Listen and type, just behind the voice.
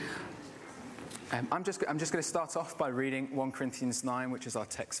I'm just going to start off by reading 1 Corinthians 9, which is our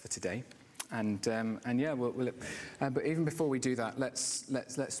text for today, but even before we do that,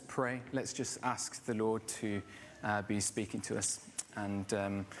 let's pray. Let's just ask the Lord to be speaking to us, and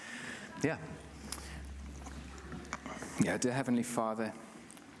dear Heavenly Father,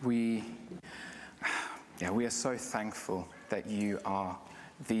 we are so thankful that you are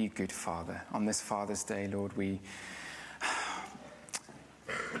the good Father. On this Father's Day, Lord,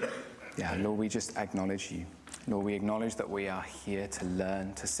 Lord, we just acknowledge you. Lord, we acknowledge that we are here to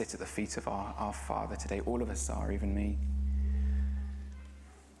learn, to sit at the feet of our Father today. All of us are, even me.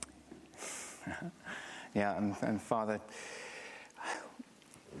 And Father,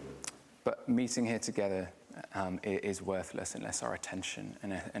 but meeting here together is worthless unless our attention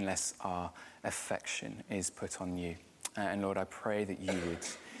and unless our affection is put on you. And Lord, I pray that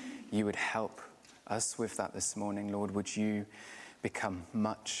you would help us with that this morning. Lord, would you become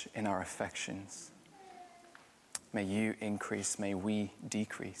much in our affections? May you increase, may we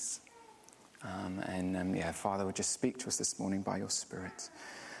decrease. Father, would just speak to us this morning by your Spirit.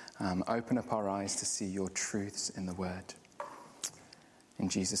 Open up our eyes to see your truths in the Word. In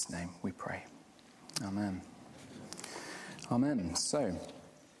Jesus' name we pray. Amen. Amen. So,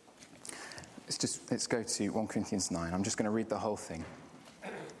 let's go to 1 Corinthians 9. I'm just going to read the whole thing.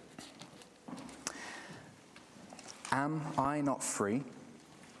 Am I not free?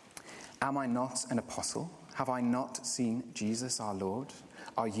 Am I not an apostle? Have I not seen Jesus our Lord?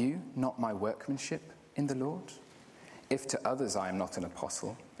 Are you not my workmanship in the Lord? If to others I am not an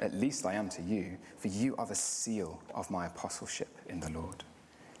apostle, at least I am to you, for you are the seal of my apostleship in the Lord.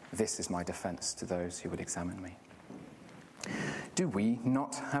 This is my defense to those who would examine me. Do we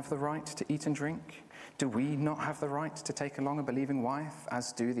not have the right to eat and drink? Do we not have the right to take along a believing wife,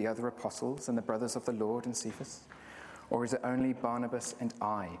 as do the other apostles and the brothers of the Lord and Cephas? Or is it only Barnabas and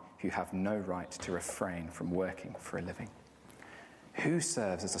I who have no right to refrain from working for a living? Who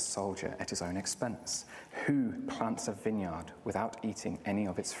serves as a soldier at his own expense? Who plants a vineyard without eating any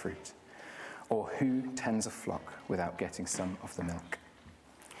of its fruit? Or who tends a flock without getting some of the milk?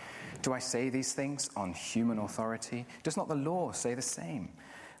 Do I say these things on human authority? Does not the law say the same?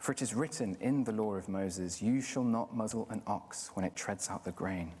 For it is written in the law of Moses, you shall not muzzle an ox when it treads out the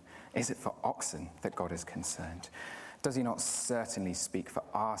grain. Is it for oxen that God is concerned? Does he not certainly speak for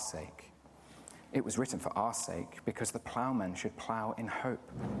our sake? It was written for our sake, because the plowman should plow in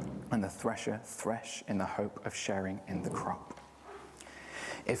hope, and the thresher thresh in the hope of sharing in the crop.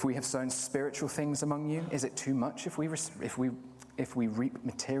 If we have sown spiritual things among you, is it too much if we reap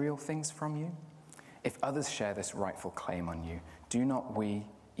material things from you? If others share this rightful claim on you, do not we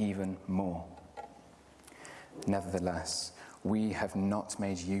even more? Nevertheless, we have not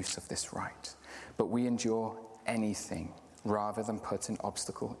made use of this right, but we endure anything rather than put an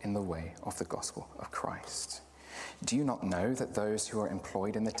obstacle in the way of the gospel of Christ. Do you not know that those who are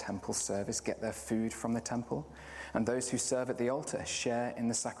employed in the temple service get their food from the temple, and those who serve at the altar share in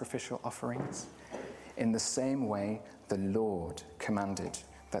the sacrificial offerings? In the same way, the Lord commanded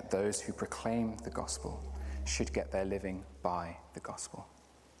that those who proclaim the gospel should get their living by the gospel.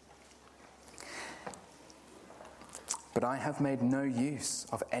 But I have made no use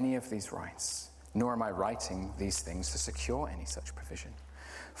of any of these rights, nor am I writing these things to secure any such provision.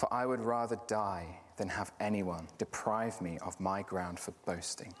 For I would rather die than have anyone deprive me of my ground for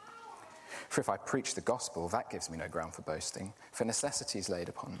boasting. For if I preach the gospel, that gives me no ground for boasting, for necessity is laid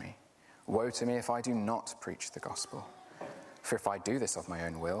upon me. Woe to me if I do not preach the gospel. For if I do this of my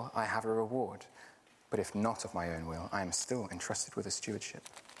own will, I have a reward. But if not of my own will, I am still entrusted with a stewardship.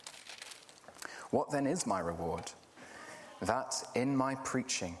 What then is my reward? That in my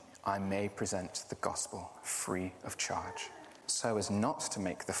preaching I may present the gospel free of charge, so as not to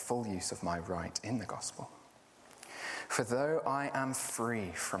make the full use of my right in the gospel. For though I am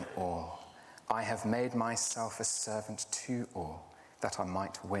free from all, I have made myself a servant to all, that I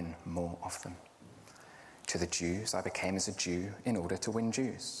might win more of them. To the Jews I became as a Jew in order to win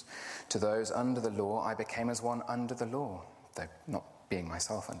Jews. To those under the law I became as one under the law, though not being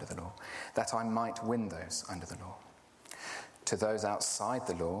myself under the law, that I might win those under the law. To those outside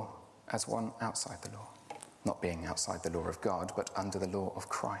the law, as one outside the law, not being outside the law of God, but under the law of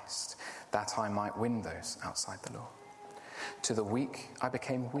Christ, that I might win those outside the law. To the weak I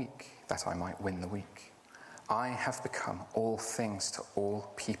became weak, that I might win the weak. I have become all things to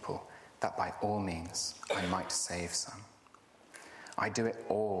all people, that by all means I might save some. I do it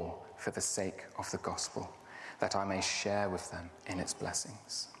all for the sake of the gospel, that I may share with them in its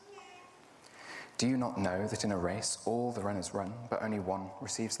blessings. Do you not know that in a race all the runners run, but only one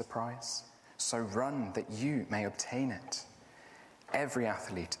receives the prize? So run that you may obtain it. Every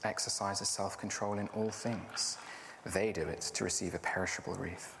athlete exercises self-control in all things. They do it to receive a perishable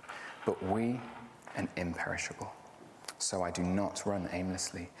wreath, but we an imperishable. So I do not run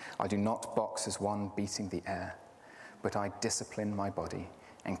aimlessly. I do not box as one beating the air, but I discipline my body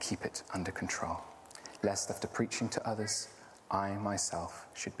and keep it under control, lest after preaching to others, I myself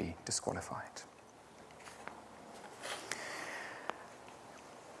should be disqualified.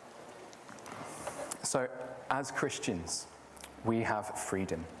 So, as Christians, we have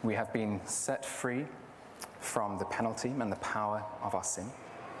freedom. We have been set free from the penalty and the power of our sin.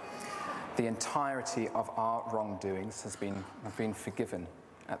 The entirety of our wrongdoings have been forgiven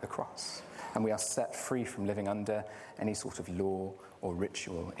at the cross. And we are set free from living under any sort of law or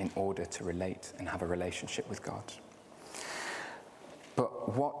ritual in order to relate and have a relationship with God.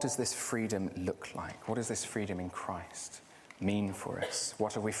 But what does this freedom look like? What does this freedom in Christ mean for us?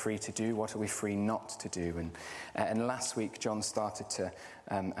 What are we free to do? What are we free not to do? And last week, John started to,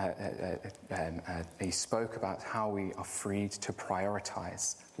 he spoke about how we are freed to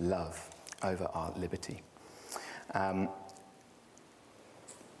prioritize love over our liberty. And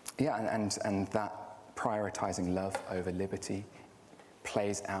that prioritizing love over liberty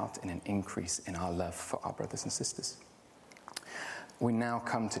plays out in an increase in our love for our brothers and sisters. We now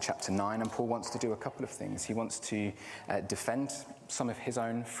come to chapter 9, and Paul wants to do a couple of things. He wants to defend some of his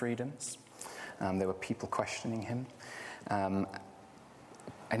own freedoms. There were people questioning him. And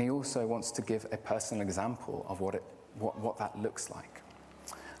he also wants to give a personal example of what that looks like,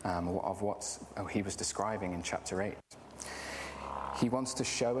 of what he was describing in chapter 8. He wants to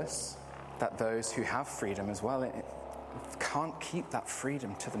show us that those who have freedom as well can't keep that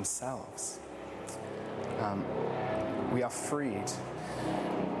freedom to themselves. We are freed.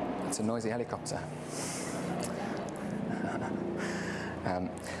 It's a noisy helicopter.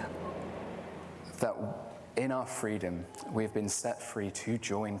 That in our freedom, we've been set free to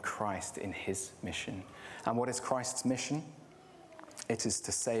join Christ in his mission. And what is Christ's mission? It is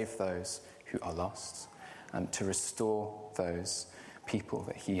to save those who are lost, and to restore those people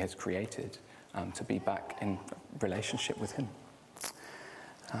that he has created, to be back in relationship with him.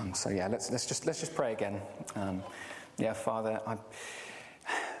 Let's just pray again. Father,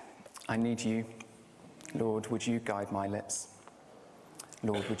 I need you. Lord, would you guide my lips?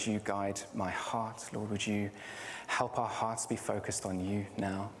 Lord, would you guide my heart? Lord, would you help our hearts be focused on you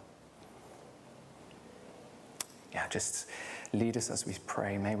now? Just lead us as we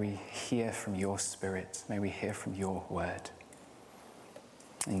pray. May we hear from your Spirit. May we hear from your word.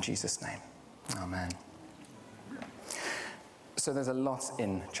 In Jesus' name, amen. So there's a lot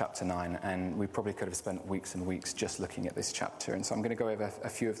in chapter 9, and we probably could have spent weeks and weeks just looking at this chapter. And so I'm going to go over a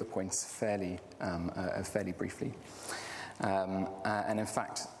few of the points fairly briefly. And in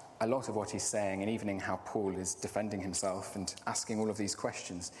fact, a lot of what he's saying, and even in how Paul is defending himself and asking all of these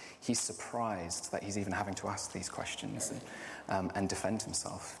questions, he's surprised that he's even having to ask these questions and defend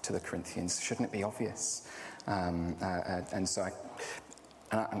himself to the Corinthians. Shouldn't it be obvious? I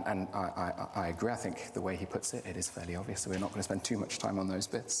agree. I think the way he puts it, it is fairly obvious, so we're not going to spend too much time on those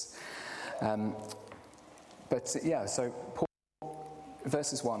bits. So Paul,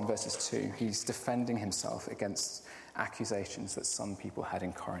 verses 1, verses 2, he's defending himself against accusations that some people had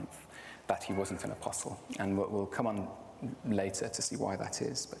in Corinth, that he wasn't an apostle. And we'll come on later to see why that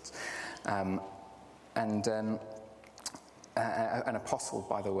is. But an apostle,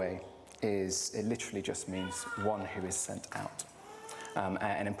 by the way, it literally just means one who is sent out.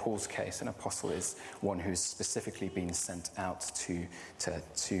 And in Paul's case, an apostle is one who's specifically been sent out to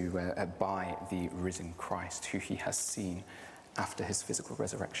by the risen Christ, who he has seen after his physical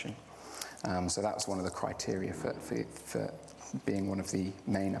resurrection. So that was one of the criteria for being one of the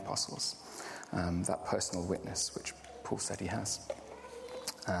main apostles, that personal witness which Paul said he has.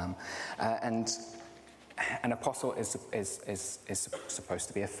 And an apostle is supposed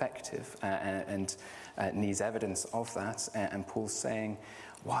to be effective and needs evidence of that. And Paul's saying,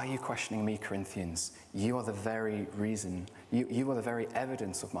 why are you questioning me, Corinthians? You are the very reason, you are the very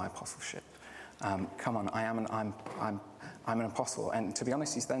evidence of my apostleship. Come on, I'm an apostle. And to be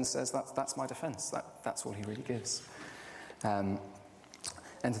honest, he then says that's my defense. That's all he really gives. And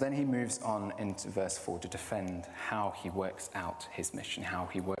then he moves on into verse 4 to defend how he works out his mission, how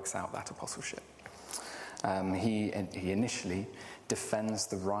he works out that apostleship. He initially defends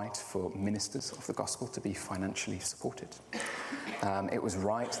the right for ministers of the gospel to be financially supported. It was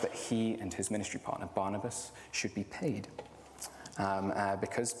right that he and his ministry partner Barnabas should be paid,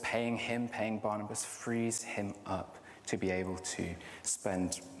 because paying Barnabas frees him up to be able to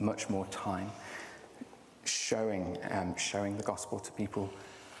spend much more time showing the gospel to people,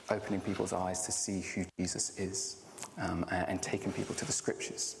 opening people's eyes to see who Jesus is, and taking people to the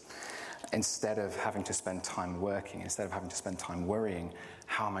scriptures. Instead of having to spend time working, instead of having to spend time worrying,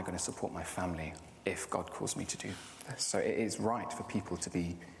 how am I going to support my family if God calls me to do this? So it is right for people to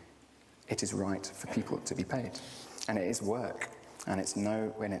be paid. And it is work. And it's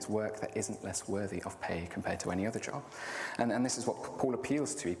work that isn't less worthy of pay compared to any other job. And this is what Paul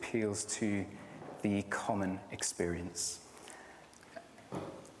appeals to. He appeals to the common experience.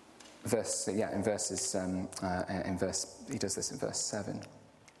 He does this in verse 7.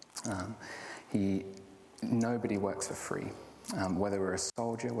 Nobody works for free. Whether we're a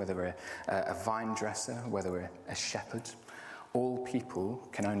soldier, whether we're a vine dresser, whether we're a shepherd, all people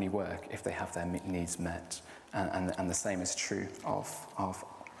can only work if they have their needs met. And the same is true of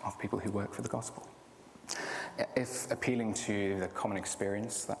people who work for the gospel. If appealing to the common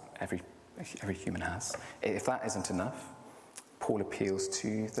experience that every human has, if that isn't enough, Paul appeals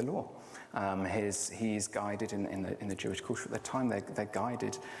to the law. He's guided in the Jewish culture at the time. They're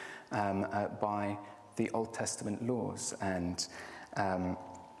guided by the Old Testament laws, and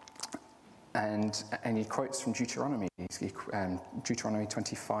he quotes from Deuteronomy. Deuteronomy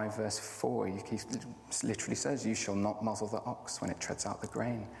 25 verse 4. He literally says, "You shall not muzzle the ox when it treads out the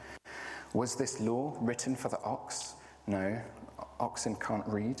grain." Was this law written for the ox? No, oxen can't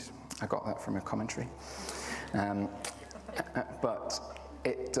read. I got that from a commentary. But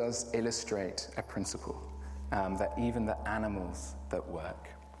it does illustrate a principle that even the animals that work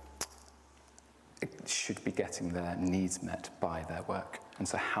should be getting their needs met by their work. And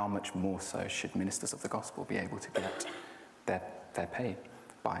so how much more so should ministers of the gospel be able to get their pay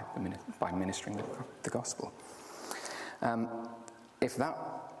by ministering the gospel? If that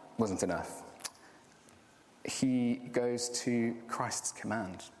wasn't enough, he goes to Christ's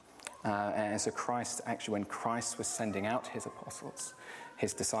command. And so Christ, actually, when Christ was sending out his apostles,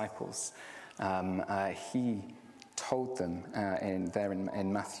 his disciples, he told them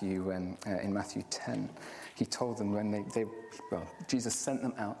in Matthew 10, he told them when Jesus sent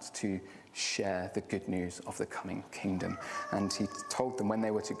them out to share the good news of the coming kingdom. And he told them when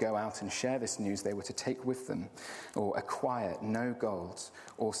they were to go out and share this news, they were to take with them or acquire no gold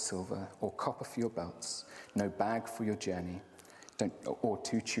or silver or copper for your belts, no bag for your journey, or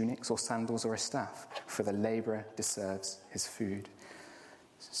 2 tunics or sandals or a staff, for the laborer deserves his food.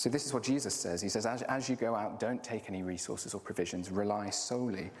 So this is what Jesus says. He says, as you go out, don't take any resources or provisions. Rely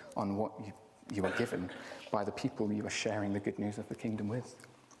solely on what you are given by the people you are sharing the good news of the kingdom with.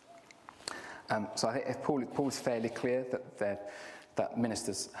 So I think if Paul is fairly clear that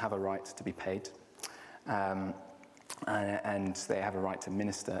ministers have a right to be paid, and they have a right to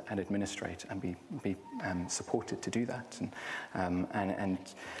minister and administrate and be supported to do that. And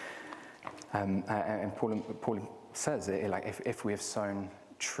Paul says, if we have sown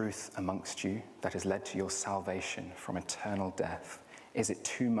truth amongst you that has led to your salvation from eternal death, is it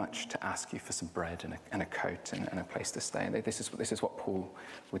too much to ask you for some bread and a coat and a place to stay? And this is what Paul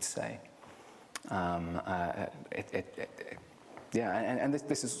would say.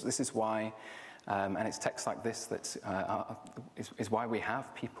 This is why, and it's texts like this that is why we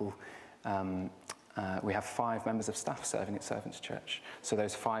have people. We have 5 members of staff serving at Servants Church. So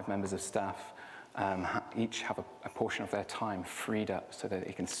those 5 members of staff each have a portion of their time freed up so that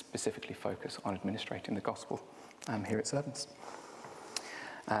they can specifically focus on administrating the gospel here at Servants.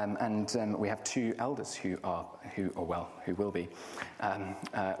 And we have 2 elders who will be.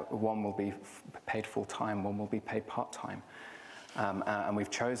 One will be paid full-time, one will be paid part-time. And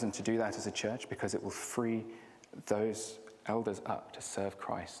we've chosen to do that as a church because it will free those elders up to serve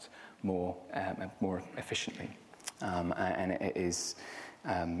Christ more efficiently. And it is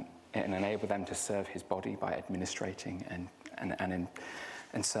and enable them to serve his body by administrating and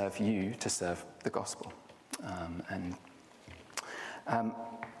serve you to serve the gospel. And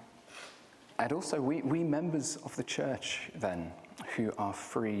also we members of the church then who are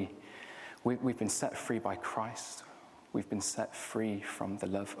free, we've been set free by Christ. We've been set free from the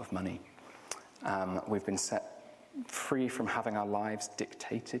love of money. We've been set free from having our lives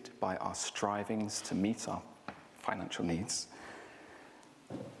dictated by our strivings to meet our financial needs.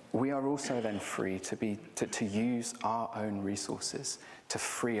 We are also then free to use our own resources to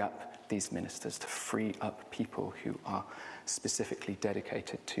free up these ministers, to free up people who are specifically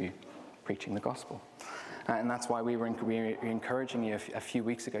dedicated to preaching the gospel. And that's why we were encouraging you a few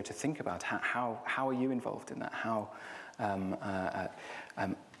weeks ago to think about how are you involved in that? How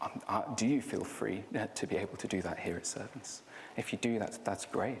do you feel free to be able to do that here at Servants? If you do, that's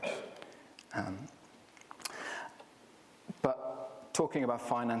great. But talking about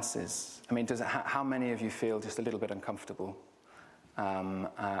finances, I mean, how many of you feel just a little bit uncomfortable?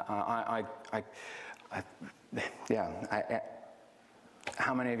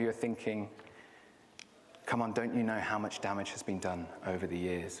 how many of you are thinking, come on, don't you know how much damage has been done over the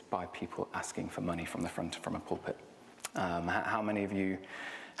years by people asking for money from the front from a pulpit? How many of you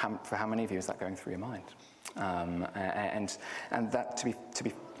is that going through your mind? And that, to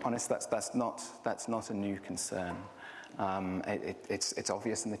be honest, that's not a new concern. It's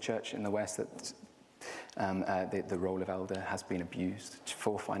obvious in the church in the West that the role of elder has been abused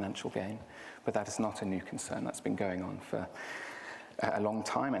for financial gain, but that is not a new concern. That's been going on for a long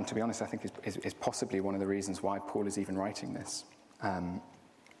time, and to be honest, I think is possibly one of the reasons why Paul is even writing this. And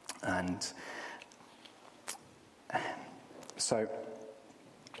so,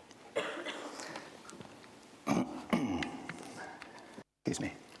 excuse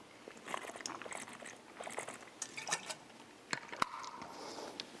me.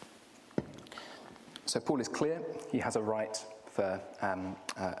 So Paul is clear. He has a right for.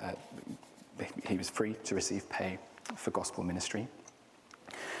 He was free to receive pay for gospel ministry.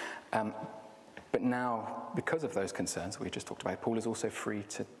 But now, because of those concerns we just talked about, Paul is also free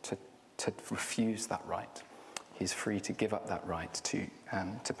to refuse that right. He's free to give up that right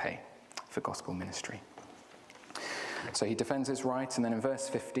to pay for gospel ministry. So he defends his right, and then in verse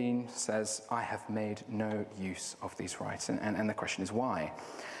 15 says, I have made no use of these rights. And the question is why?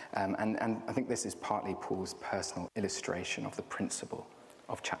 And I think this is partly Paul's personal illustration of the principle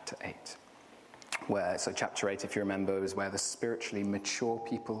of chapter 8. So chapter 8, if you remember, is where the spiritually mature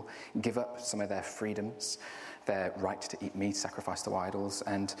people give up some of their freedoms, their right to eat meat sacrificed to idols,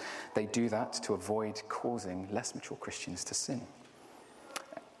 and they do that to avoid causing less mature Christians to sin.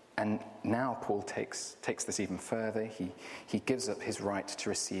 And now Paul takes this even further. He gives up his right to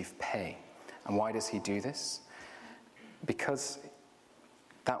receive pay. And why does he do this? Because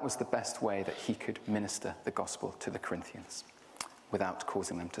that was the best way that he could minister the gospel to the Corinthians without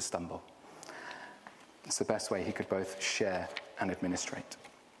causing them to stumble. It's the best way he could both share and administrate.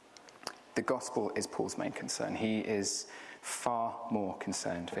 The gospel is Paul's main concern. He is far more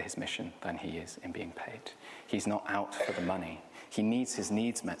concerned for his mission than he is in being paid. He's not out for the money. He needs his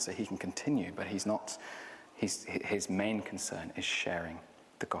needs met so he can continue, but his main concern is sharing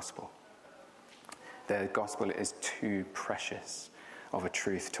the gospel. The gospel is too precious of a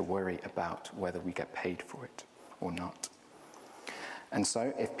truth to worry about whether we get paid for it or not. And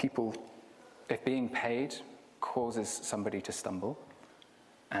so if being paid causes somebody to stumble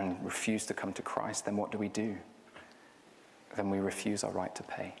and refuse to come to Christ, then what do? Then we refuse our right to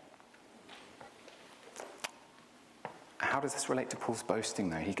pay. How does this relate to Paul's boasting,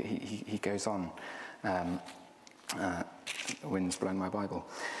 though? He goes on. The wind's blown my Bible.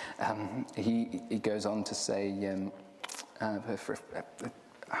 He goes on to say,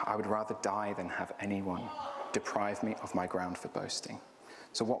 I would rather die than have anyone deprive me of my ground for boasting.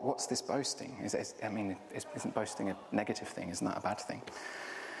 So what's this boasting? Isn't boasting a negative thing? Isn't that a bad thing?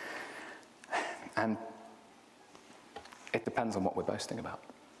 And it depends on what we're boasting about.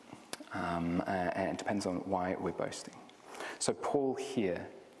 And it depends on why we're boasting. So Paul here,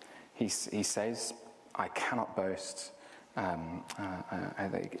 he says, I cannot boast.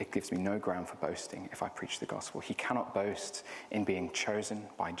 It gives me no ground for boasting if I preach the gospel. He cannot boast in being chosen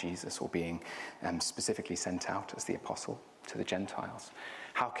by Jesus or being specifically sent out as the apostle to the Gentiles.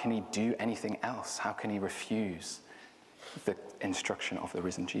 How can he do anything else? How can he refuse the instruction of the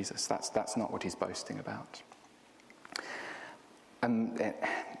risen Jesus? That's not what he's boasting about.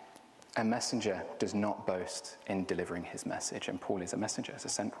 A messenger does not boast in delivering his message, and Paul is a messenger, is a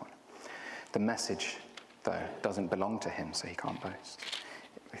sent one. The message, though, doesn't belong to him, so he can't boast.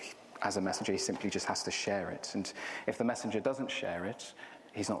 As a messenger, he simply just has to share it. And if the messenger doesn't share it,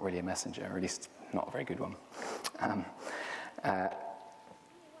 he's not really a messenger, or at least not a very good one.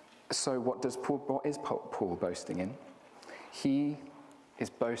 So what is Paul boasting in? He is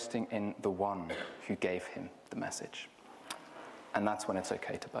boasting in the one who gave him the message. And that's when it's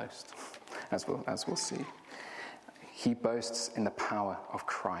okay to boast, as we'll see. He boasts in the power of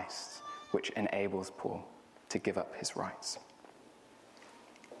Christ, which enables Paul to give up his rights.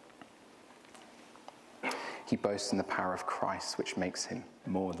 He boasts in the power of Christ, which makes him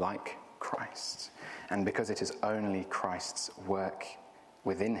more like Christ. And because it is only Christ's work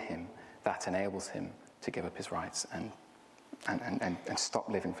within him that enables him to give up his rights and stop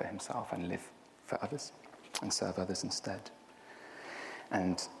living for himself and live for others and serve others instead.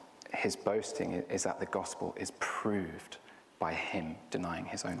 And his boasting is that the gospel is proved by him denying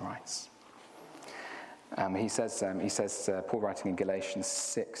his own rights. He says, Paul writing in Galatians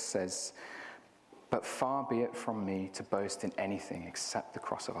 6 says, but far be it from me to boast in anything except the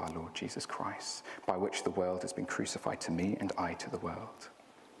cross of our Lord Jesus Christ, by which the world has been crucified to me and I to the world.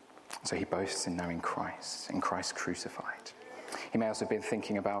 So he boasts in knowing Christ, in Christ crucified. He may also have been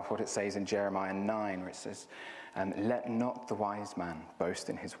thinking about what it says in Jeremiah 9, where it says, let not the wise man boast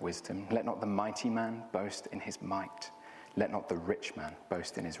in his wisdom. Let not the mighty man boast in his might. Let not the rich man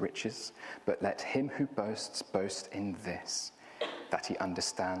boast in his riches. But let him who boasts boast in this, that he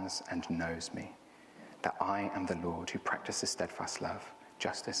understands and knows me, that I am the Lord who practices steadfast love,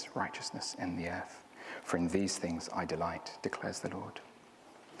 justice, righteousness in the earth. For in these things I delight, declares the Lord.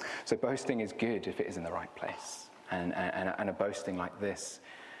 So boasting is good if it is in the right place. And a boasting like this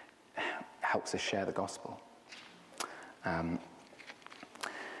helps us share the gospel. And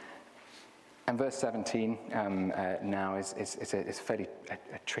verse 17 now is a fairly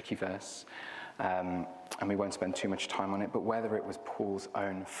a tricky verse, and we won't spend too much time on it, but whether it was Paul's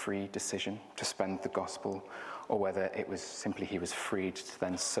own free decision to spend the gospel, or whether it was simply he was freed to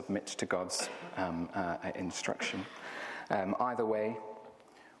then submit to God's instruction. Either way,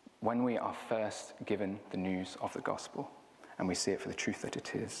 when we are first given the news of the gospel, and we see it for the truth that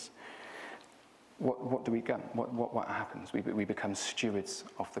it is, what do we get? What happens? We become stewards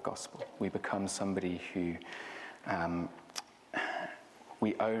of the gospel. We become somebody who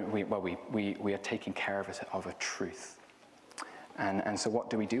we are taking care of a truth. And so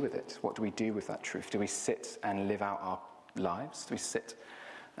what do we do with it? What do we do with that truth? Do we sit and live out our lives? Do we sit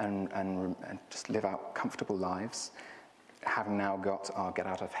and just live out comfortable lives, having now got our get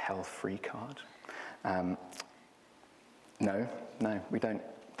out of hell free card? No, we don't.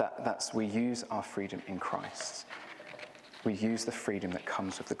 We use our freedom in Christ. We use the freedom that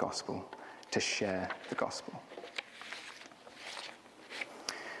comes with the gospel to share the gospel.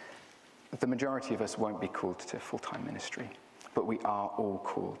 The majority of us won't be called to full-time ministry, but we are all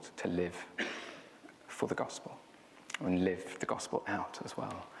called to live for the gospel and live the gospel out as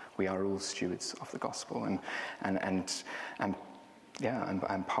well. We are all stewards of the gospel, and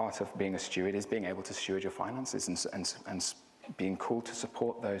part of being a steward is being able to steward your finances and being called to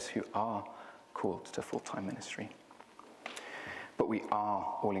support those who are called to full-time ministry. But we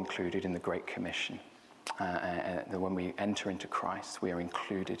are all included in the Great Commission. When we enter into Christ, we are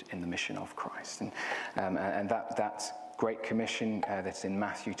included in the mission of Christ. And that Great Commission that's in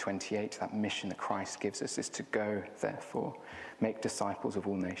Matthew 28, that mission that Christ gives us, is to go, therefore, make disciples of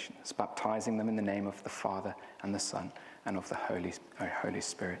all nations, baptizing them in the name of the Father and the Son and of the Holy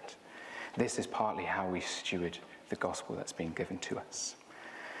Spirit. This is partly how we steward the gospel that's been given to us.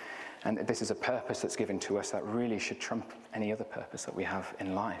 And this is a purpose that's given to us that really should trump any other purpose that we have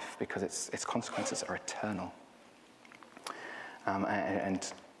in life, because its consequences are eternal. And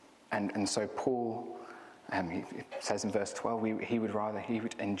so Paul, he says in verse 12, he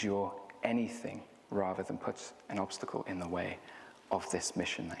would endure anything rather than put an obstacle in the way of this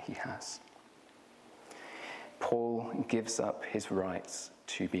mission that he has. Paul gives up his rights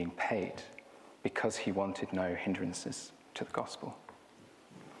to being paid because he wanted no hindrances to the gospel.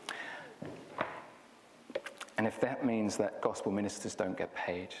 And if that means that gospel ministers don't get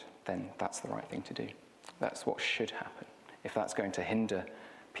paid, then that's the right thing to do. That's what should happen. If that's going to hinder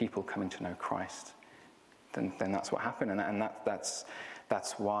people coming to know Christ, then that's what happened. And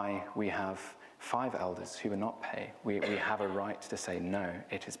that's why we have 5 elders who are not paid. We have a right to say, no,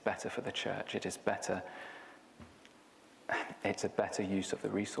 it is better for the church. It's a better use of the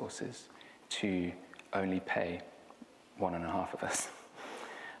resources to only pay 1.5 of us.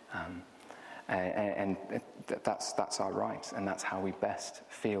 And that's our right, and that's how we best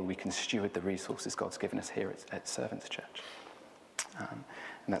feel we can steward the resources God's given us here at Servants Church. And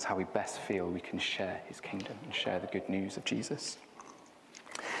that's how we best feel we can share his kingdom and share the good news of Jesus.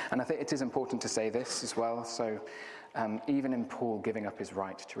 And I think it is important to say this as well. So even in Paul giving up his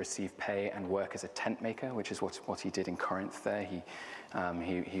right to receive pay and work as a tent maker, which is what he did in Corinth there,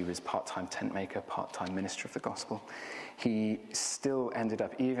 he was part-time tent maker, part-time minister of the gospel. He still ended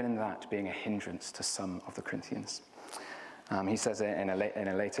up, even in that, being a hindrance to some of the Corinthians. He says in a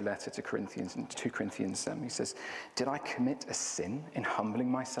later letter to Corinthians, in 2 Corinthians, he says, "Did I commit a sin in humbling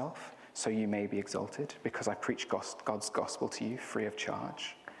myself so you may be exalted, because I preach God's gospel to you free of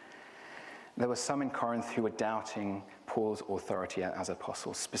charge?" There were some in Corinth who were doubting Paul's authority as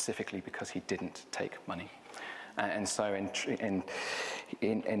apostle, specifically because he didn't take money. And so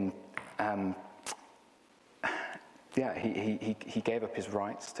he gave up his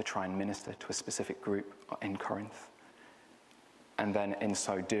rights to try and minister to a specific group in Corinth. And then in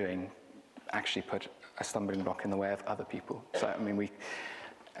so doing, actually put a stumbling block in the way of other people. So, I mean,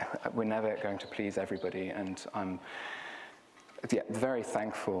 we're never going to please everybody, and I'm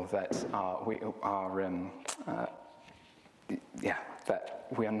that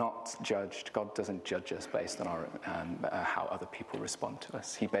we are not judged. God doesn't judge us based on our how other people respond to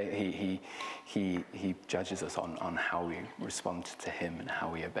us. He judges us on how we respond to him and how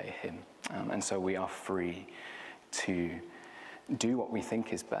we obey him. And so we are free to do what we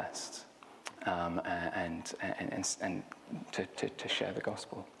think is best, and to share the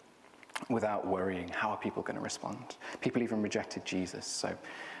gospel without worrying how are people going to respond. People even rejected Jesus. So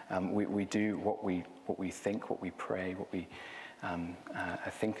we do what we think, what we pray, what we I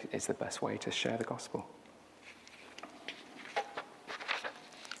think is the best way to share the gospel.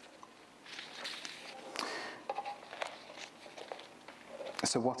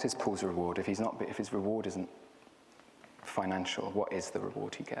 So what is Paul's reward? If his reward isn't financial, what is the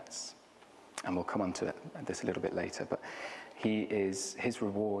reward he gets? And we'll come on to this a little bit later, but his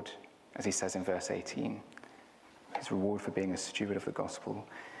reward, as he says in verse 18, his reward for being a steward of the gospel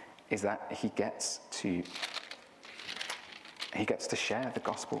is that he gets to share the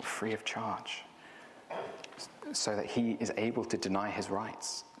gospel free of charge, so that he is able to deny his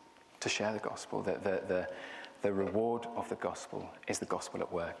rights to share the gospel. The reward of the gospel is the gospel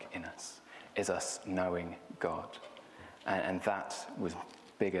at work in us, is us knowing God. And that was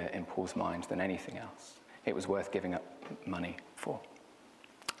bigger in Paul's mind than anything else. It was worth giving up money for.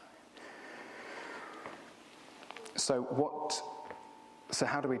 So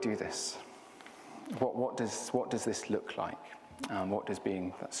how do we do this? What does this look like? What does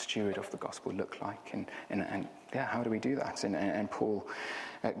being that steward of the gospel look like? And how do we do that? And Paul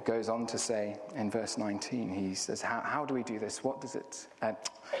goes on to say in verse 19, he says, how do we do this? What does it?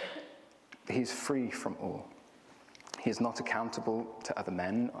 He's free from all. He is not accountable to other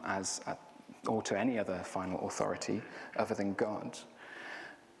men or to any other final authority other than God.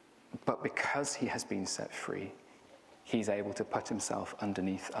 But because he has been set free, he's able to put himself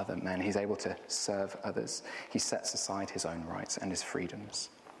underneath other men. He's able to serve others. He sets aside his own rights and his freedoms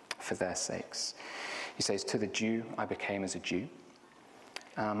for their sakes. He says, to the Jew, I became as a Jew.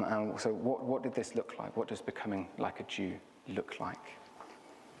 And so what did this look like? What does becoming like a Jew look like?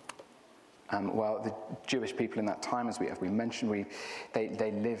 Well, the Jewish people in that time, as we mentioned,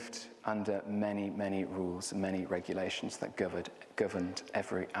 they lived under many, many rules and many regulations that governed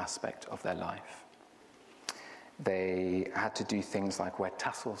every aspect of their life. They had to do things like wear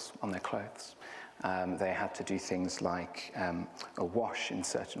tassels on their clothes. They had to do things like wash in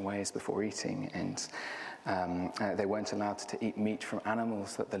certain ways before eating, and they weren't allowed to eat meat from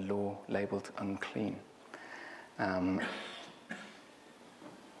animals that the law labelled unclean.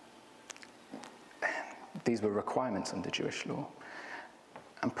 These were requirements under Jewish law.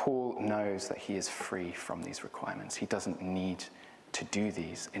 And Paul knows that he is free from these requirements. He doesn't need to do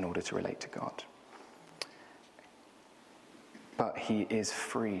these in order to relate to God. But he is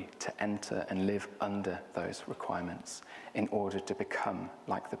free to enter and live under those requirements in order to become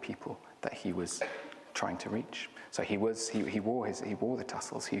like the people that he was trying to reach. So he wore the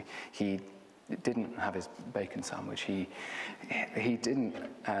tassels. He didn't have his bacon sandwich. He didn't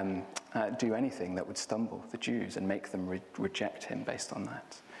do anything that would stumble the Jews and make them reject him based on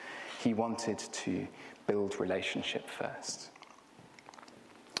that. He wanted to build relationship first.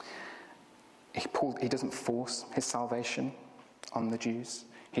 He doesn't force his salvation on the Jews.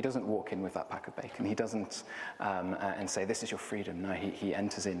 He doesn't walk in with that pack of bacon. He doesn't and say, this is your freedom. No, he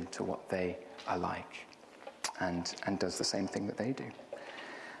enters into what they are like and does the same thing that they do.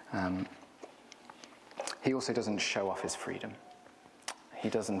 He also doesn't show off his freedom. He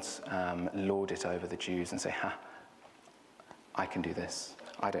doesn't lord it over the Jews and say, I can do this.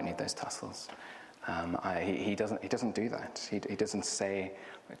 I don't need those tassels. He doesn't do that. He doesn't say,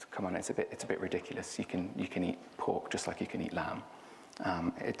 come on, it's a bit ridiculous. You can eat pork just like you can eat lamb.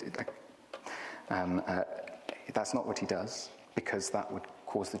 That's not what he does, because that would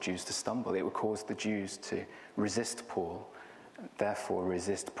cause the Jews to stumble. It would cause the Jews to resist Paul, therefore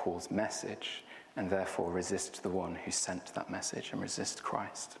resist Paul's message, and therefore resist the one who sent that message and resist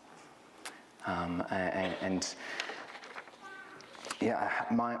Christ. My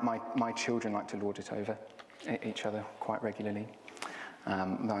children like to lord it over each other quite regularly.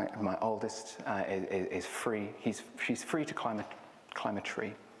 My oldest is free. She's free to climb a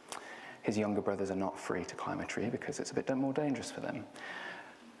tree. His younger brothers are not free to climb a tree because it's a bit more dangerous for them.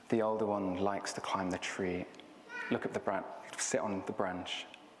 The older one likes to climb the tree, look at the branch, sit on the branch,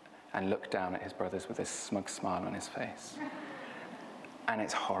 and look down at his brothers with a smug smile on his face. And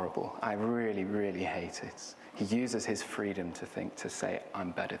it's horrible. I really, really hate it. He uses his freedom to say,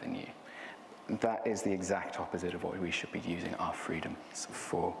 I'm better than you. That is the exact opposite of what we should be using our freedom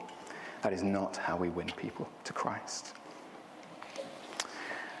for. That is not how we win people to Christ.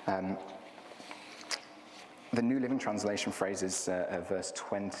 The New Living Translation phrases verse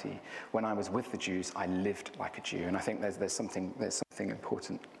 20, when I was with the Jews, I lived like a Jew. And I think there's something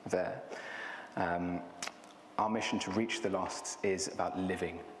important there. Our mission to reach the lost is about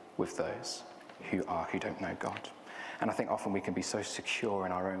living with those who don't know God. And I think often we can be so secure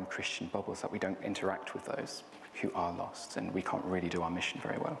in our own Christian bubbles that we don't interact with those who are lost, and we can't really do our mission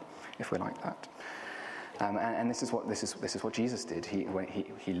very well if we're like that. And this is what Jesus did.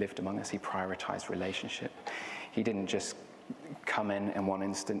 He lived among us. He prioritized relationship. He didn't just come in one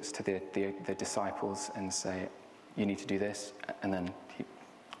instance to the disciples and say, "You need to do this," and then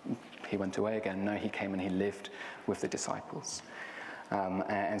he went away again. No, he came and he lived with the disciples.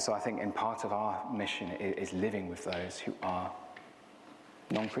 And so I think in part of our mission is living with those who are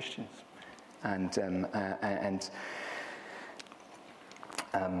non-Christians, and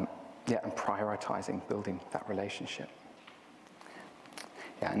prioritizing building that relationship.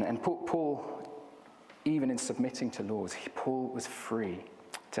 Yeah, and Paul, even in submitting to laws, Paul was free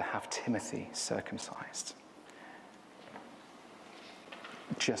to have Timothy circumcised,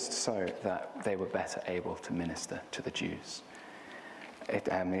 just so that they were better able to minister to the Jews.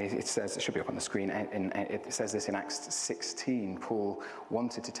 It says, it should be up on the screen, and it says this in Acts 16. Paul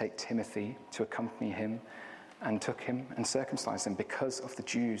wanted to take Timothy to accompany him, and took him and circumcised him because of the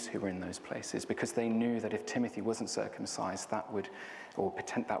Jews who were in those places, because they knew that if Timothy wasn't circumcised, that would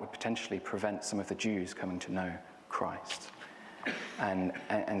potentially prevent some of the Jews coming to know Christ.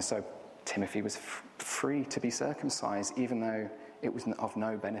 And so Timothy was free to be circumcised, even though it was of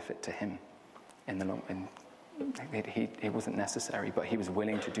no benefit to him in the long. It wasn't necessary, but he was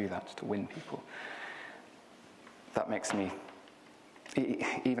willing to do that to win people. That makes me,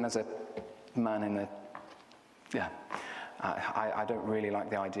 even as a man in the, I don't really like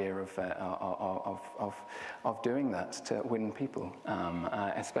the idea of doing that to win people,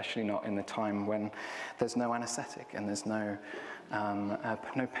 especially not in the time when there's no anaesthetic and there's no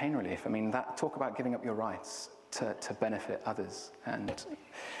pain relief. I mean, that talk about giving up your rights to benefit others, and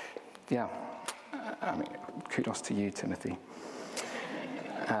I mean, kudos to you, Timothy.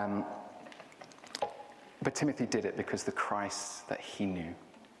 But Timothy did it because the Christ that he knew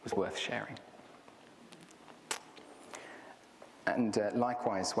was worth sharing. And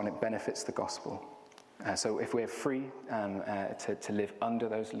likewise, when it benefits the gospel. So if we're free to live under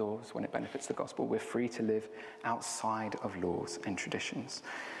those laws, when it benefits the gospel, we're free to live outside of laws and traditions.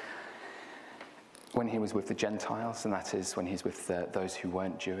 When he was with the Gentiles, and that is when he's with those who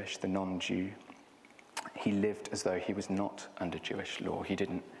weren't Jewish, the non-Jew, he lived as though he was not under Jewish law. He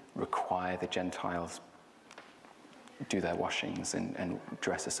didn't require the Gentiles do their washings and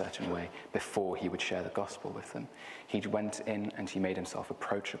dress a certain way before he would share the gospel with them. He went in and he made himself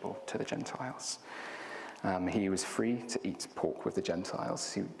approachable to the Gentiles. He was free to eat pork with the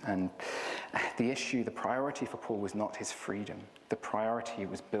Gentiles. And the priority for Paul was not his freedom. The priority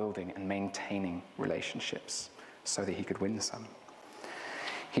was building and maintaining relationships so that he could win some.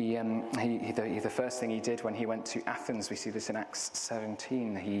 The first thing he did when he went to Athens, we see this in Acts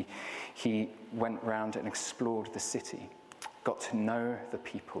 17, he went round and explored the city, got to know the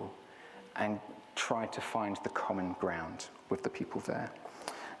people, and tried to find the common ground with the people there.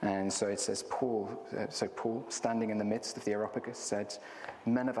 And so it says, Paul, standing in the midst of the Areopagus, said,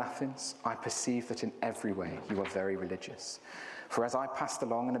 "Men of Athens, I perceive that in every way you are very religious. For as I passed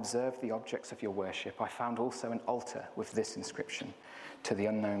along and observed the objects of your worship, I found also an altar with this inscription, 'To the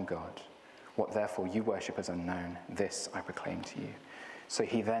unknown God. What therefore you worship as unknown, this I proclaim to you.'" So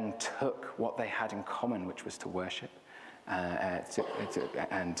he then took what they had in common, which was to worship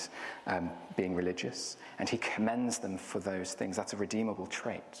and being religious, and he commends them for those things. That's a redeemable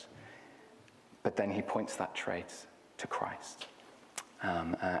trait. But then he points that trait to Christ,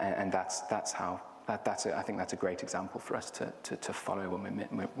 and that's how. I think that's a great example for us to follow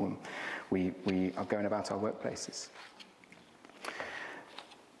when we are going about our workplaces.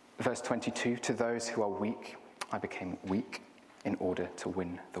 Verse 22, "To those who are weak, I became weak in order to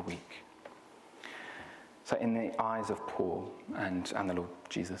win the weak." So in the eyes of Paul and the Lord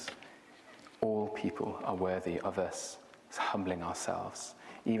Jesus, all people are worthy of us humbling ourselves,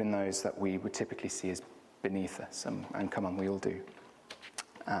 even those that we would typically see as beneath us, and come on, we all do.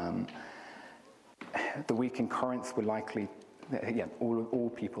 The weak in Corinth were likely, all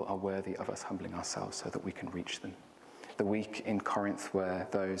people are worthy of us humbling ourselves so that we can reach them. The weak in Corinth were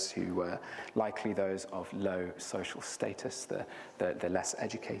those who were likely those of low social status, the less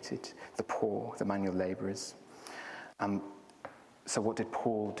educated, the poor, the manual laborers. So what did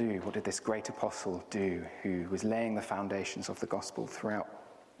Paul do? What did this great apostle do, who was laying the foundations of the gospel throughout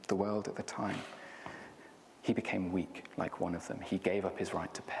the world at the time? He became weak like one of them. He gave up his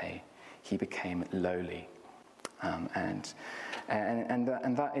right to pay. He became lowly And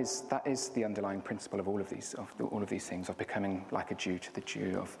that is the underlying principle of all of these things, of becoming like a Jew to the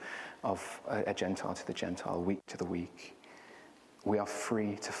Jew, of a Gentile to the Gentile, weak to the weak. We are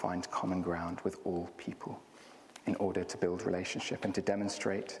free to find common ground with all people in order to build relationship and to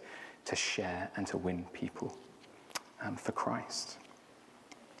demonstrate, to share, and to win people for Christ.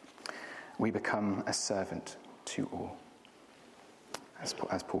 We become a servant to all, as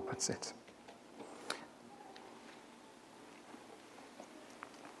Paul puts it.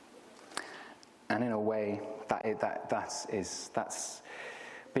 And in a way, that's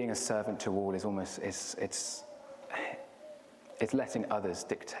being a servant to all is almost it's letting others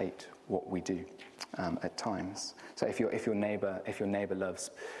dictate what we do at times. So if your neighbor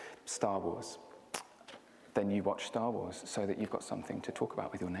loves Star Wars, then you watch Star Wars so that you've got something to talk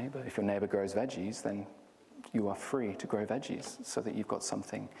about with your neighbor. If your neighbor grows veggies, then you are free to grow veggies so that you've got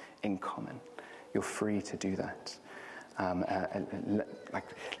something in common. You're free to do that.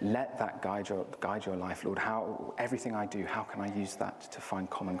 Let that guide your life, Lord. Everything I do, how can I use that to find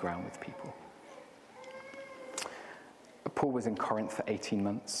common ground with people? Paul was in Corinth for 18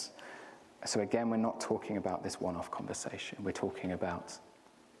 months. So again, we're not talking about this one-off conversation. We're talking about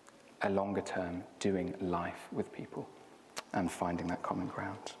a longer term doing life with people and finding that common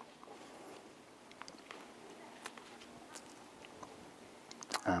ground.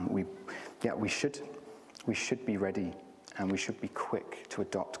 We should be ready, and we should be quick to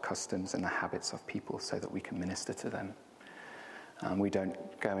adopt customs and the habits of people so that we can minister to them. We don't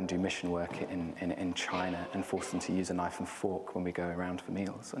go and do mission work in China and force them to use a knife and fork when we go around for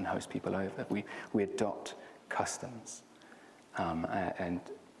meals and host people over. We adopt customs, and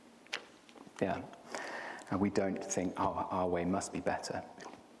we don't think our way must be better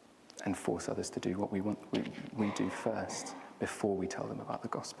and force others to do what we want. We do first before we tell them about the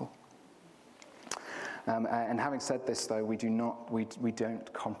gospel. And having said this, though, we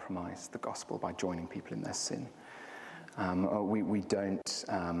don't compromise the gospel by joining people in their sin. We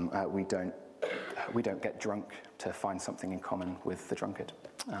don't get drunk to find something in common with the drunkard.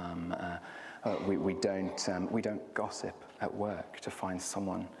 We don't gossip at work to find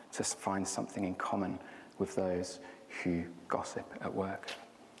something in common with those who gossip at work.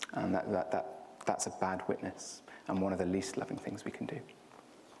 And that's a bad witness and one of the least loving things we can do.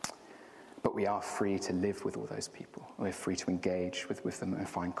 But we are free to live with all those people. We're free to engage with them and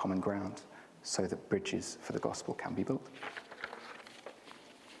find common ground so that bridges for the gospel can be built.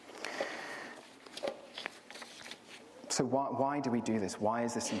 So why do we do this? Why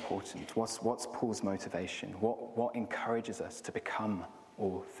is this important? What's Paul's motivation? What encourages us to become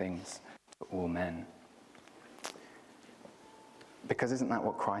all things to all men? Because isn't that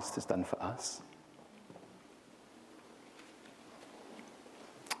what Christ has done for us?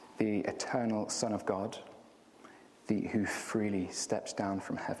 The eternal Son of God, who freely steps down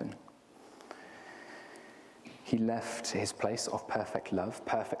from heaven. He left his place of perfect love,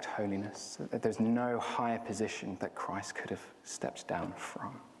 perfect holiness. There's no higher position that Christ could have stepped down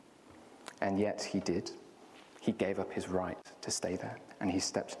from. And yet he did. He gave up his right to stay there, and he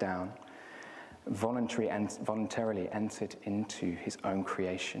stepped down, voluntarily entered into his own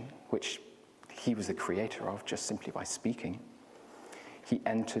creation, which he was the creator of just simply by speaking. He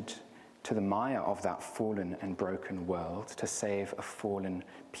entered to the mire of that fallen and broken world to save a fallen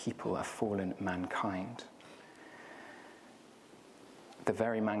people, a fallen mankind. The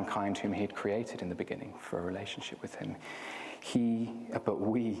very mankind whom he had created in the beginning for a relationship with him. But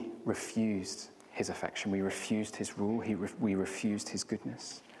we refused his affection. We refused his rule. We refused his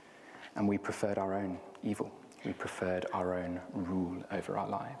goodness. And we preferred our own evil. We preferred our own rule over our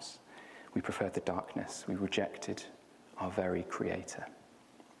lives. We preferred the darkness. We rejected our very creator.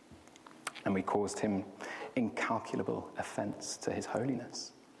 And we caused him incalculable offense to his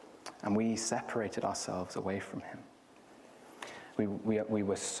holiness. And we separated ourselves away from him. We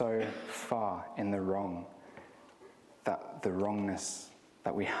were so far in the wrong that the wrongness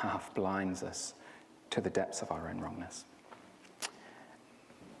that we have blinds us to the depths of our own wrongness.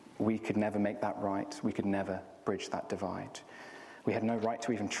 We could never make that right. We could never bridge that divide. We had no right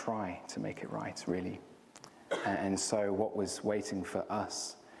to even try to make it right, really. And so what was waiting for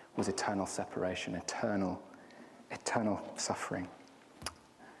us was eternal separation, eternal suffering,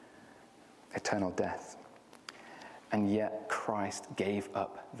 eternal death. And yet Christ gave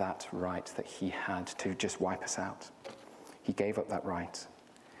up that right that he had to just wipe us out. He gave up that right.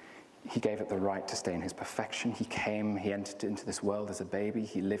 He gave up the right to stay in his perfection. He entered into this world as a baby.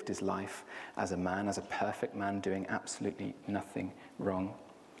 He lived his life as a man, as a perfect man, doing absolutely nothing wrong.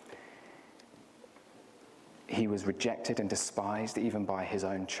 He was rejected and despised even by his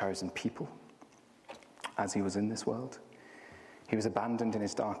own chosen people. as he was in this world. He was abandoned in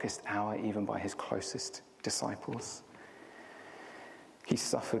his darkest hour, even by his closest disciples. He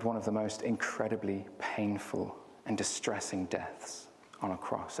suffered one of the most incredibly painful and distressing deaths on a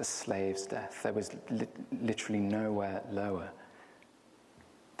cross, a slave's death. There was literally nowhere lower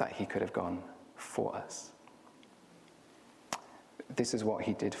that he could have gone for us. This is what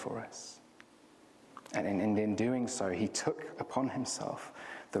he did for us. And in doing so, he took upon himself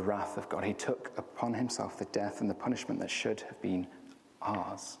the wrath of God. He took upon himself the death and the punishment that should have been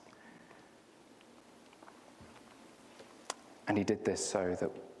ours. And he did this so that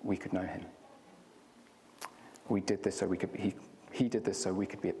we could know him. He did this so we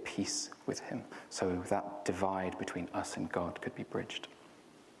could be at peace with him, so that divide between us and God could be bridged.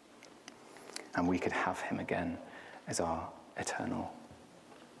 And we could have him again as our eternal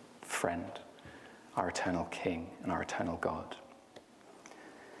friend, our eternal King, and our eternal God.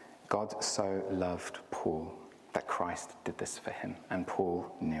 God so loved Paul that Christ did this for him, and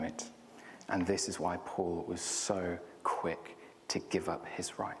Paul knew it. And this is why Paul was so quick to give up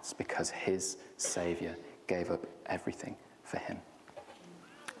his rights, because his Saviour gave up everything for him.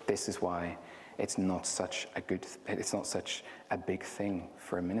 This is why it's not such a big thing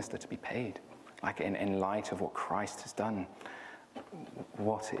for a minister to be paid. Like in light of what Christ has done,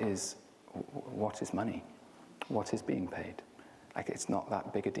 what is money? What is being paid? Like, it's not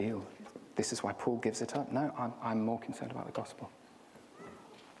that big a deal. This is why Paul gives it up. No, I'm more concerned about the gospel.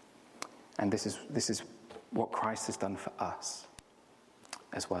 And this is what Christ has done for us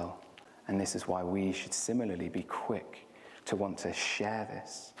as well. And this is why we should similarly be quick to want to share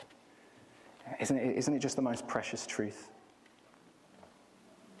this. Isn't it just the most precious truth?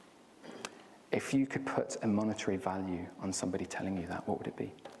 If you could put a monetary value on somebody telling you that, what would it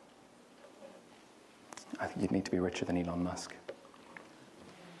be? I think you'd need to be richer than Elon Musk.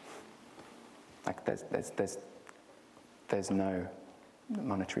 Like, there's no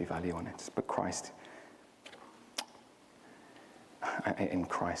monetary value on it, but Christ, in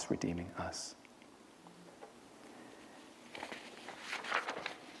Christ redeeming us.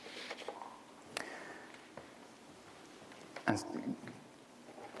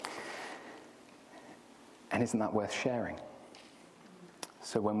 And isn't that worth sharing?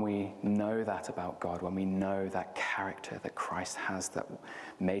 So when we know that about God, when we know that character that Christ has that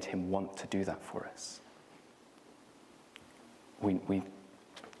made him want to do that for us, we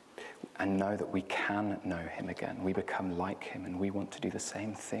and know that we can know him again, we become like him, and we want to do the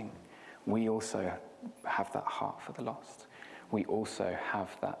same thing. We also have that heart for the lost. We also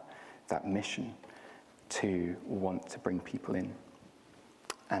have that mission to want to bring people in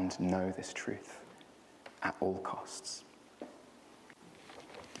and know this truth at all costs.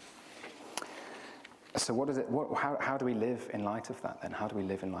 So how do we live in light of that then? How do we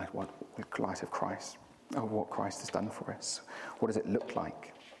live in light of Christ, of what Christ has done for us? What does it look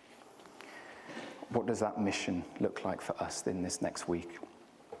like? What does that mission look like for us in this next week?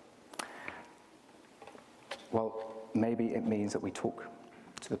 Well, maybe it means that we talk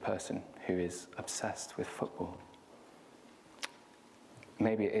to the person who is obsessed with football.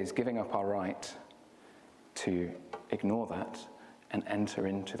 Maybe it is giving up our right to ignore that and enter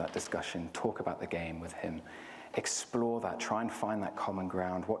into that discussion, talk about the game with him, explore that, try and find that common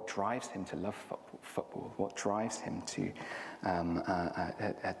ground. What drives him to love football? What drives him to,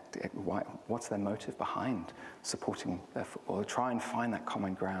 what's their motive behind supporting their football? Try and find that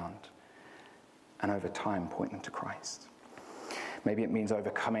common ground, and over time point them to Christ. Maybe it means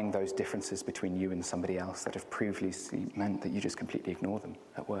overcoming those differences between you and somebody else that have previously meant that you just completely ignore them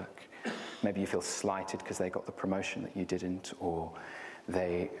at work. Maybe you feel slighted because they got the promotion that you didn't, or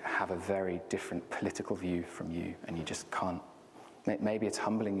they have a very different political view from you and you just can't. Maybe it's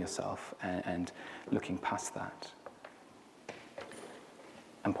humbling yourself and looking past that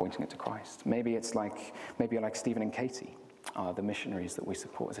and pointing it to Christ. Maybe you're like Stephen and Katie, the missionaries that we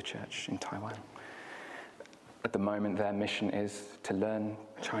support as a church in Taiwan. At the moment, their mission is to learn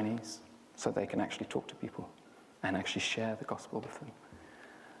Chinese so they can actually talk to people and actually share the gospel with them.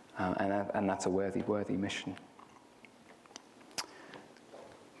 And that's a worthy mission.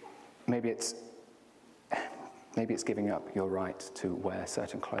 Maybe it's giving up your right to wear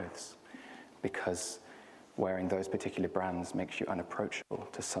certain clothes because wearing those particular brands makes you unapproachable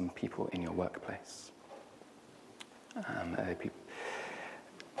to some people in your workplace.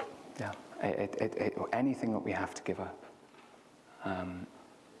 Anything that we have to give up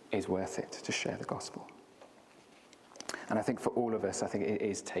is worth it to share the gospel. And I think for all of us, I think it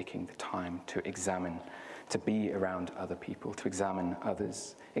is taking the time to examine, to be around other people, to examine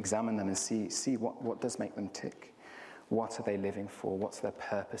others, examine them and see what does make them tick. What are they living for? What's their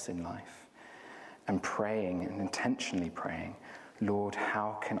purpose in life? and praying and intentionally praying, Lord,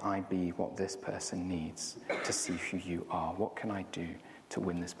 how can I be what this person needs to see who you are? What can I do to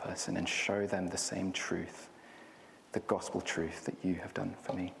win this person and show them the same truth, the gospel truth that you have done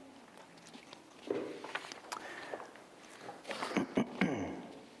for me?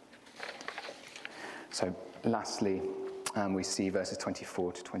 So lastly, we see verses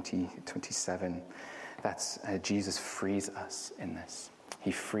 24 to 27, that Jesus frees us in this.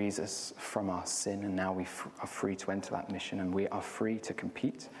 He frees us from our sin, and now we are free to enter that mission, and we are free to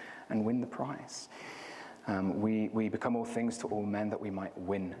compete and win the prize. We become all things to all men that we might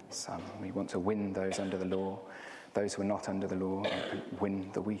win some. We want to win those under the law, those who are not under the law, and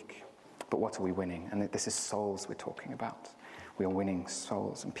win the weak. But what are we winning? And this is souls we're talking about. We are winning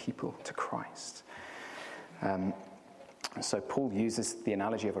souls and people to Christ. So Paul uses the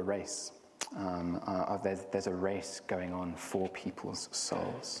analogy of a race. There's a race going on for people's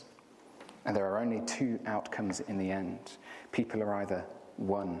souls. And there are only two outcomes in the end. People are either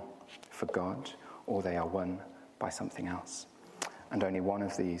won for God, or they are won by something else. And only one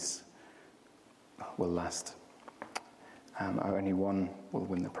of these will last. Only one will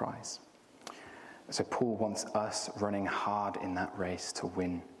win the prize. So Paul wants us running hard in that race to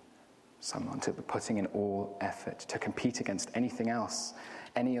win someone, to be putting in all effort, to compete against anything else,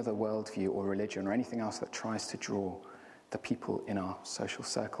 any other worldview or religion or anything else that tries to draw the people in our social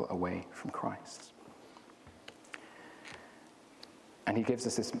circle away from Christ. And he gives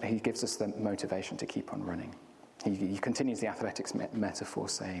us the motivation to keep on running. He continues the athletics metaphor,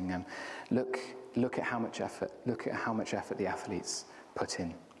 saying, look at how much effort the athletes put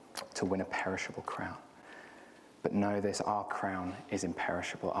in to win a perishable crown. But know this, our crown is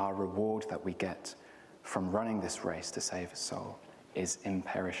imperishable. Our reward that we get from running this race to save a soul is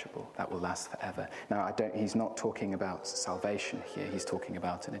imperishable. That will last forever. Now, he's not talking about salvation here. He's talking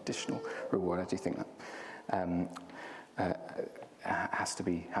about an additional reward. I do think that has to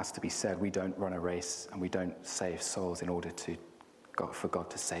be said. We don't run a race and we don't save souls in order for God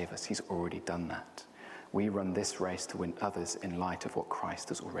to save us. He's already done that. We run this race to win others in light of what Christ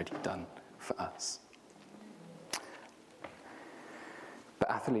has already done for us. But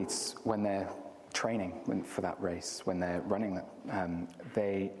athletes, when they're training for that race, when they're running that,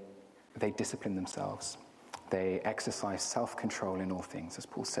 they discipline themselves. They exercise self-control in all things, as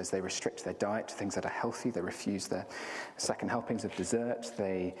Paul says. They restrict their diet to things that are healthy. They refuse their second helpings of dessert.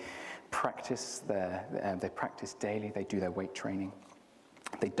 They practice daily. They do their weight training.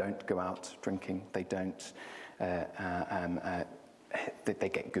 They don't go out drinking. They don't. They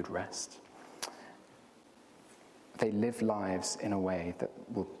get good rest. They live lives in a way that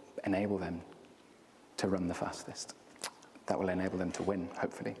will enable them to run the fastest. That will enable them to win,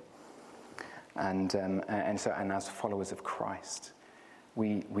 hopefully. And as followers of Christ,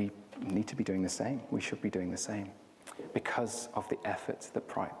 we need to be doing the same. We should be doing the same because of the efforts that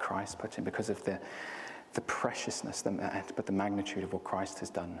Christ put in, because of the preciousness, but the magnitude of what Christ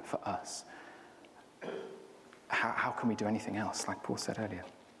has done for us. How can we do anything else, like Paul said earlier?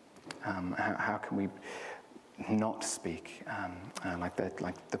 How can we not speak like the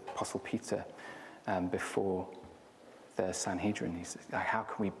Apostle Peter before the Sanhedrin? He says, how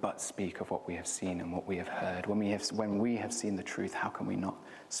can we but speak of what we have seen and what we have heard? When we have seen the truth, how can we not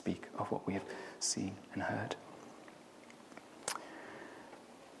speak of what we have seen and heard?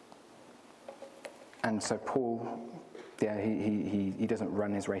 And so Paul, he doesn't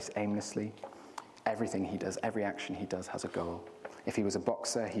run his race aimlessly. Everything he does, every action he does has a goal. If he was a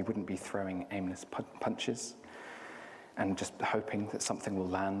boxer, he wouldn't be throwing aimless punches and just hoping that something will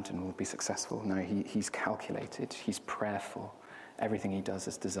land and will be successful. No, he's calculated, he's prayerful. Everything he does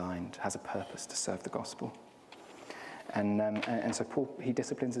is designed, has a purpose to serve the gospel. And so Paul, he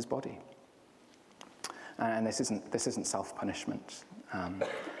disciplines his body. And this isn't self-punishment.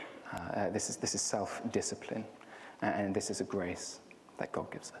 This is self-discipline. And this is a grace that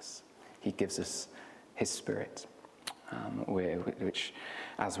God gives us. He gives us his Spirit, which,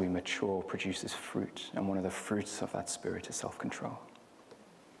 as we mature, produces fruit. And one of the fruits of that Spirit is self-control.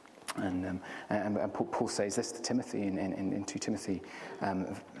 And Paul says this to Timothy in 2 Timothy,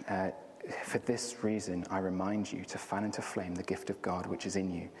 for this reason I remind you to fan into flame the gift of God which is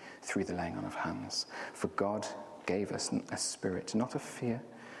in you through the laying on of hands. For God gave us a spirit, not of fear,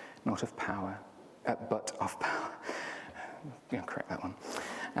 not of power, but of power. Correct that one.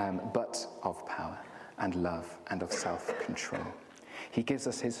 But of power and love and of self-control. He gives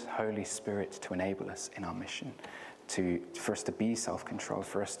us his Holy Spirit to enable us in our mission, for us to be self-controlled,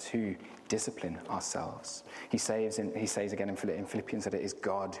 for us to discipline ourselves. He says again in Philippians that it is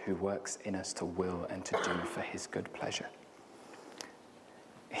God who works in us to will and to do for his good pleasure.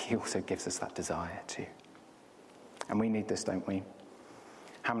 he also gives us that desire too. And we need this, don't we?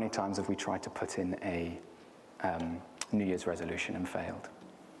 How many times have we tried to put in a New Year's resolution and failed?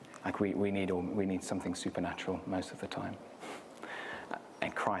 Like we need something supernatural most of the time.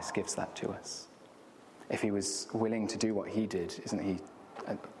 And Christ gives that to us. If he was willing to do what he did, isn't he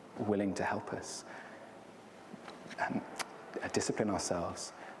willing to help us discipline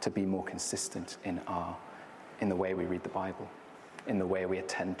ourselves to be more consistent in the way we read the Bible, in the way we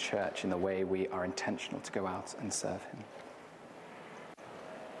attend church, in the way we are intentional to go out and serve him?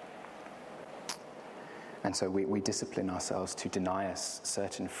 And so we discipline ourselves to deny us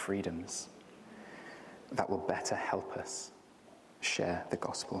certain freedoms that will better help us share the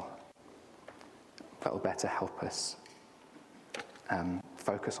gospel, that will better help us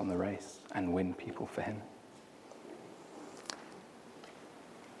focus on the race and win people for him.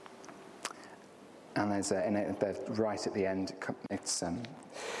 And right at the end,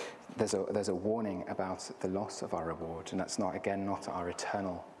 there's a warning about the loss of our reward, and that's not our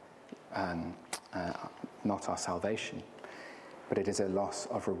eternal, not our salvation, but it is a loss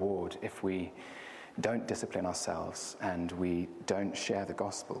of reward if we don't discipline ourselves and we don't share the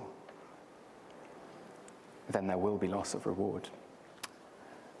gospel. Then there will be loss of reward.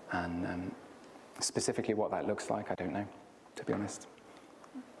 And specifically what that looks like, I don't know, to be honest.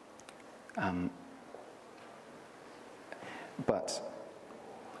 But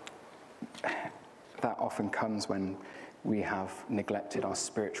that often comes when we have neglected our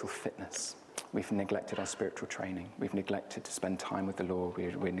spiritual fitness. We've neglected our spiritual training. We've neglected to spend time with the Lord.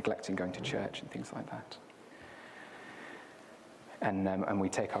 We're neglecting going to church and things like that. And we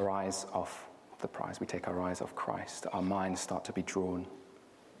take our eyes off the prize. We take our eyes off Christ. Our minds start to be drawn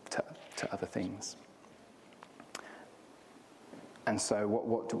to other things. And so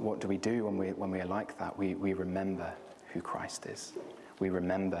what do we do when we are like that? We remember who Christ is. We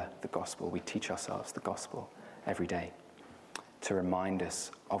remember the gospel. We teach ourselves the gospel every day to remind us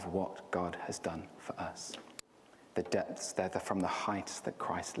of what God has done for us. The depths, from the heights that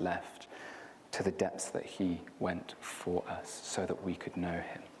Christ left to the depths that he went for us so that we could know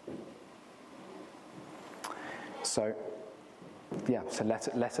him. So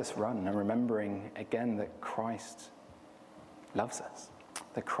let us run, and remembering again that Christ loves us,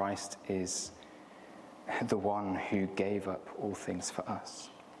 that Christ is the one who gave up all things for us.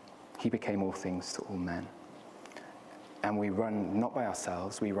 He became all things to all men. And we run not by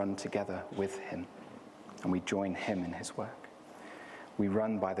ourselves, we run together with him, and we join him in his work. We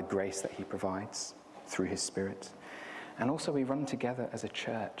run by the grace that he provides through his Spirit. And also we run together as a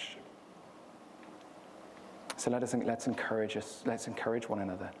church. So let's encourage one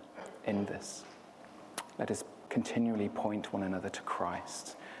another in this. Let us continually point one another to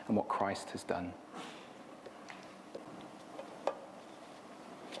Christ and what Christ has done.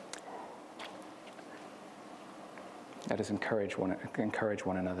 Let us encourage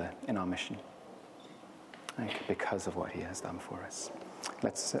one another in our mission because of what he has done for us.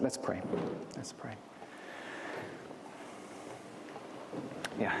 Let's pray. Let's pray.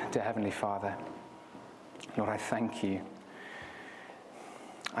 Yeah, dear Heavenly Father, Lord, I thank you.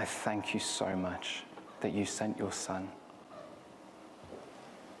 I thank you so much that you sent your Son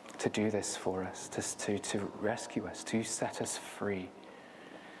to do this for us, to rescue us, to set us free.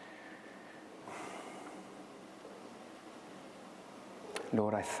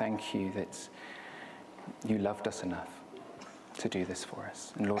 Lord, I thank you that you loved us enough to do this for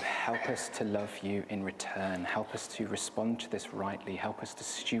us. And Lord, help us to love you in return. Help us to respond to this rightly. Help us to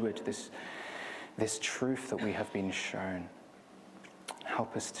steward this truth that we have been shown.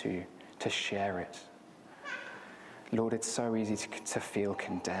 Help us to share it. Lord, it's so easy to feel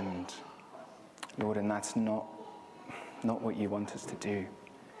condemned. Lord, and that's not what you want us to do.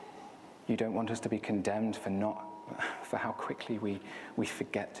 You don't want us to be condemned for how quickly we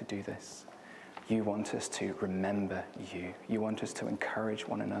forget to do this. You want us to remember you. You want us to encourage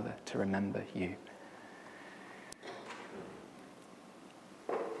one another to remember you.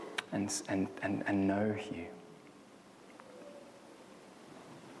 And know you.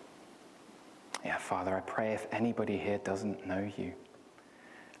 Yeah, Father, I pray if anybody here doesn't know you,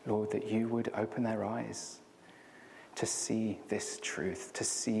 Lord, that you would open their eyes to see this truth, to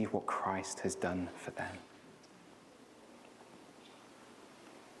see what Christ has done for them.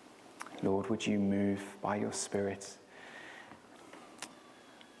 Lord, would you move by your Spirit?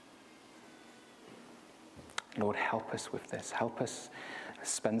 Lord, help us with this. Help us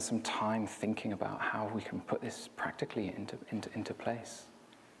spend some time thinking about how we can put this practically into place.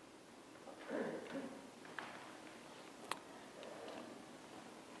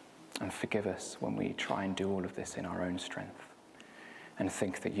 And forgive us when we try and do all of this in our own strength. and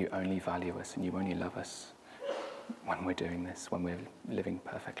think that you only value us and you only love us when we're doing this, when we're living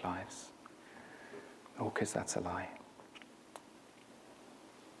perfect lives. All because that's a lie.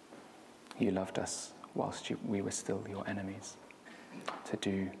 You loved us whilst we were still your enemies,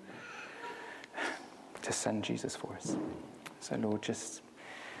 to send Jesus for us. So Lord, just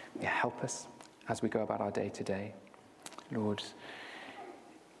help us as we go about our day to day. Lord,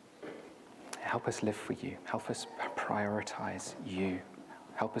 help us live for you. Help us prioritize you.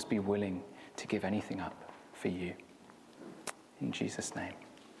 Help us be willing to give anything up for you. In Jesus' name,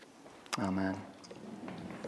 amen.